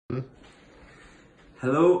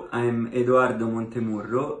Hello, I'm Edoardo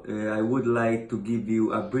Montemurro. I would like to give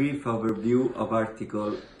you a brief overview of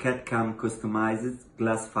article CAD-CAM customized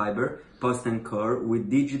glass fiber post and core with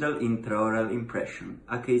digital intraoral impression,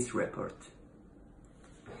 a case report.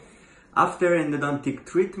 After endodontic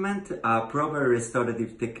treatment, a proper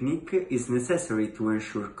restorative technique is necessary to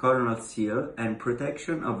ensure coronal seal and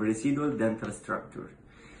protection of residual dental structure.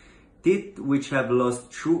 Teeth which have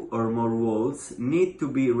lost 2 or more walls need to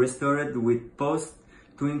be restored with posts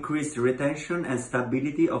to increase retention and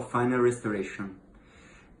stability of final restoration.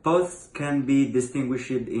 Posts can be distinguished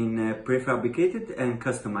in prefabricated and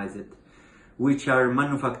customized, which are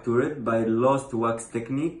manufactured by lost wax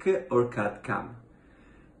technique or CAD-CAM.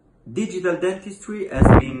 Digital dentistry has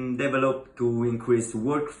been developed to increase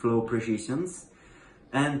workflow precisions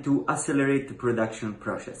and to accelerate the production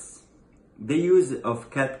process. The use of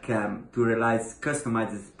CAD-CAM to realize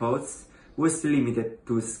customized posts was limited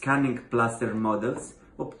to scanning plaster models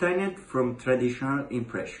obtained from traditional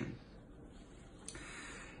impression.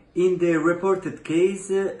 In the reported case,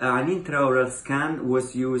 an intraoral scan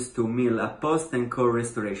was used to mill a post and core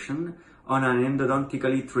restoration on an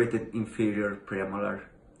endodontically treated inferior premolar.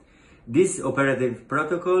 This operative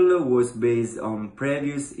protocol was based on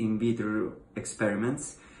previous in vitro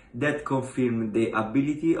experiments that confirmed the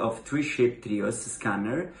ability of 3-shape trios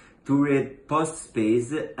scanner to read post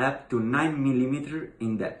space up to 9 mm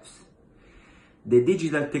in depth. The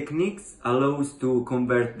digital techniques allows to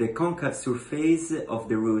convert the concave surface of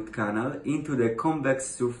the root canal into the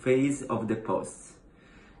convex surface of the posts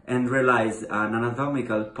and realize an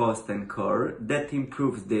anatomical post and core that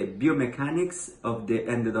improves the biomechanics of the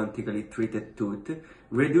endodontically treated tooth,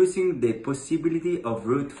 reducing the possibility of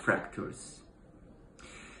root fractures.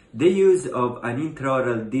 The use of an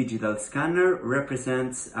intraoral digital scanner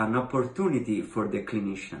represents an opportunity for the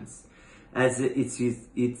clinicians, as it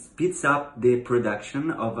speeds up the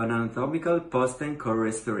production of anatomical post and core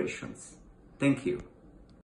restorations. Thank you.